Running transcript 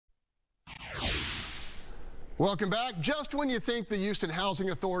Welcome back. Just when you think the Houston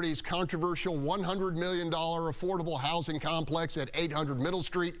Housing Authority's controversial $100 million affordable housing complex at 800 Middle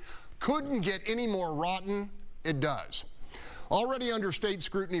Street couldn't get any more rotten, it does. Already under state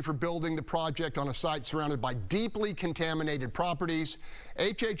scrutiny for building the project on a site surrounded by deeply contaminated properties,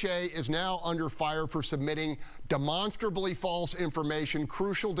 HHA is now under fire for submitting demonstrably false information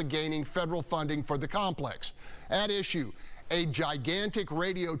crucial to gaining federal funding for the complex. At issue, a gigantic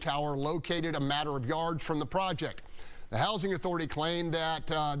radio tower located a matter of yards from the project. The Housing Authority claimed that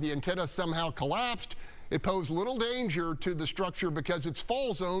the antenna somehow collapsed. It posed little danger to the structure because its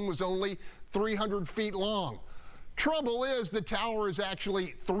fall zone was only 300 feet long. Trouble is, the tower is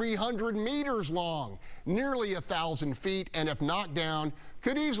actually 300 meters long, nearly 1,000 feet, and if knocked down,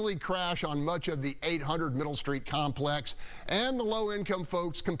 could easily crash on much of the 800 Middle Street complex and the low-income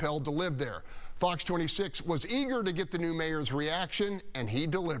folks compelled to live there. Fox 26 was eager to get the new mayor's reaction, and he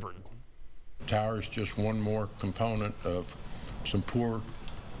delivered. The tower is just one more component of some poor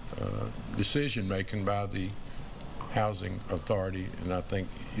decision-making by the Housing Authority, and I think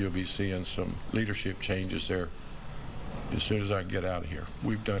you'll be seeing some leadership changes there as soon as I get out of here.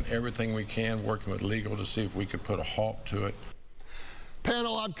 We've done everything we can, working with legal to see if we could put a halt to it.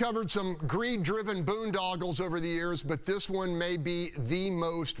 Panel, I've covered some greed-driven boondoggles over the years, but this one may be the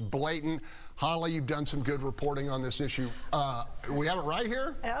most blatant. Holly, you've done some good reporting on this issue. We have it right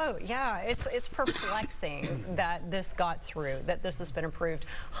here? Oh, yeah. It's perplexing that this got through, that this has been approved.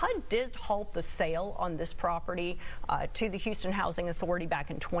 HUD did halt the sale on this property to the Houston Housing Authority back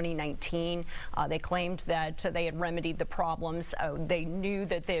in 2019. They claimed that they had remedied the problems. They knew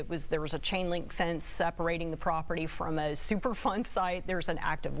that there was a chain link fence separating the property from a Superfund site. There's an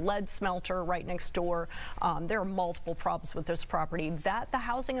active lead smelter right next door. There are multiple problems with this property that the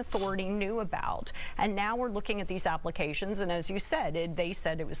Housing Authority knew about. And now we're looking at these applications, and as you said, they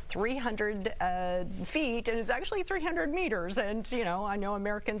said it was 300 feet, and it's actually 300 meters. And, you know, I know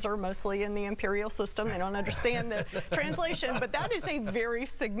Americans are mostly in the imperial system. They don't understand the translation, but that is a very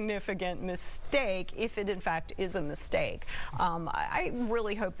significant mistake, if it in fact is a mistake. I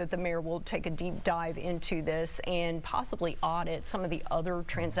really hope that the mayor will take a deep dive into this and possibly audit some of the other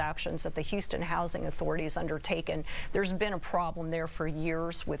transactions that the Houston Housing Authority has undertaken. There's been a problem there for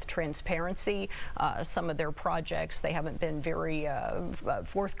years with transparency. Some of their projects, they haven't been very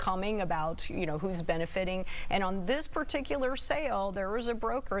forthcoming about, you know, who's benefiting. And on this particular sale, there was a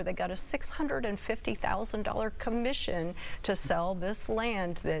broker that got a $650,000 commission to sell this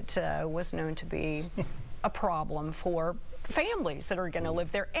land that was known to be a problem for families that are going to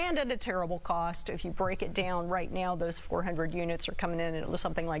live there, and at a terrible cost. If you break it down right now, those 400 units are coming in at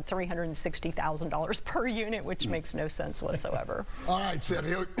something like $360,000 per unit, which makes no sense whatsoever. All right, Sid,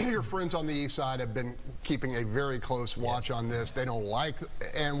 your friends on the east side have been keeping a very close watch on this. They don't like,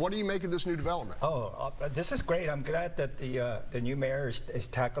 and what do you make of this new development? Oh, this is great. I'm glad that the new mayor is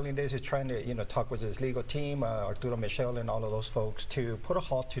tackling this, is trying to, you know, talk with his legal team, Arturo Michel and all of those folks, to put a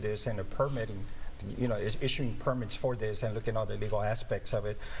halt to this and a permitting, you know, is issuing permits for this and looking at all the legal aspects of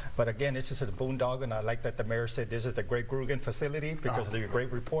it. But again, this is a boondoggle, and I like that the mayor said this is the Great Grugan facility because of the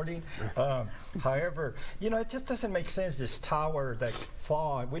great reporting. However, you know, it just doesn't make sense, this tower that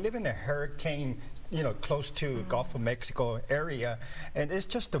fall. We live in a hurricane, you know, close to Gulf of Mexico area, and it's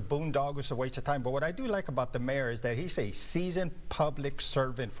just a boondoggle. It's a waste of time. But what I do like about the mayor is that he's a seasoned public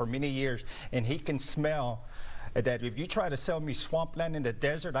servant for many years, and he can smell that if you try to sell me swampland in the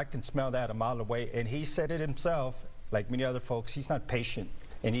desert, I can smell that a mile away. And he said it himself, like many other folks, he's not patient,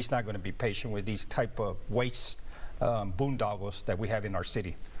 and he's not going to be patient with these type of waste boondoggles that we have in our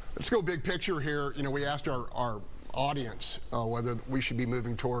city. Let's go big picture here. You know, we asked our audience whether we should be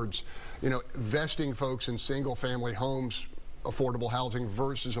moving towards, you know, vesting folks in single-family homes, affordable housing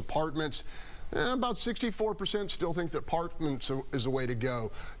versus apartments. About 64% still think that apartments is the way to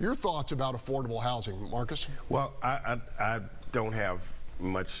go. Your thoughts about affordable housing, Marcus? Well, I don't have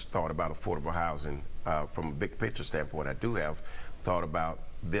much thought about affordable housing from a big picture standpoint. I do have thought about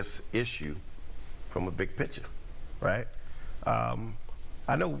this issue from a big picture, right?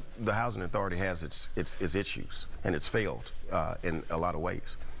 I know the Housing Authority has its issues, and it's failed in a lot of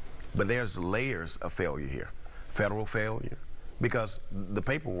ways. But there's layers of failure here. Federal failure, because the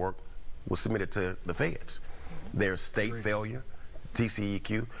paperwork was submitted to the feds. There's state failure,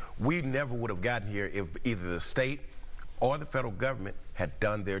 TCEQ. We never would have gotten here if either the state or the federal government had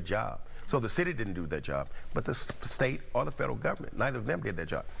done their job. So the city didn't do their job, but the state or the federal government, neither of them did their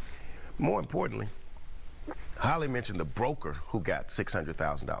job. More importantly, Holly mentioned the broker who got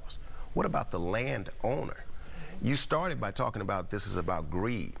 $600,000. What about the landowner? You started by talking about this is about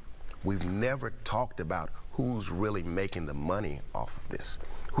greed. We've never talked about who's really making the money off of this.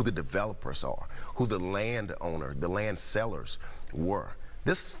 who the developers are, who the landowner, the land sellers were.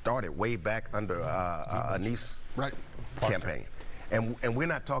 This started way back under a Nice campaign. And we're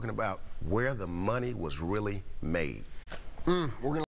not talking about where the money was really made. We're gonna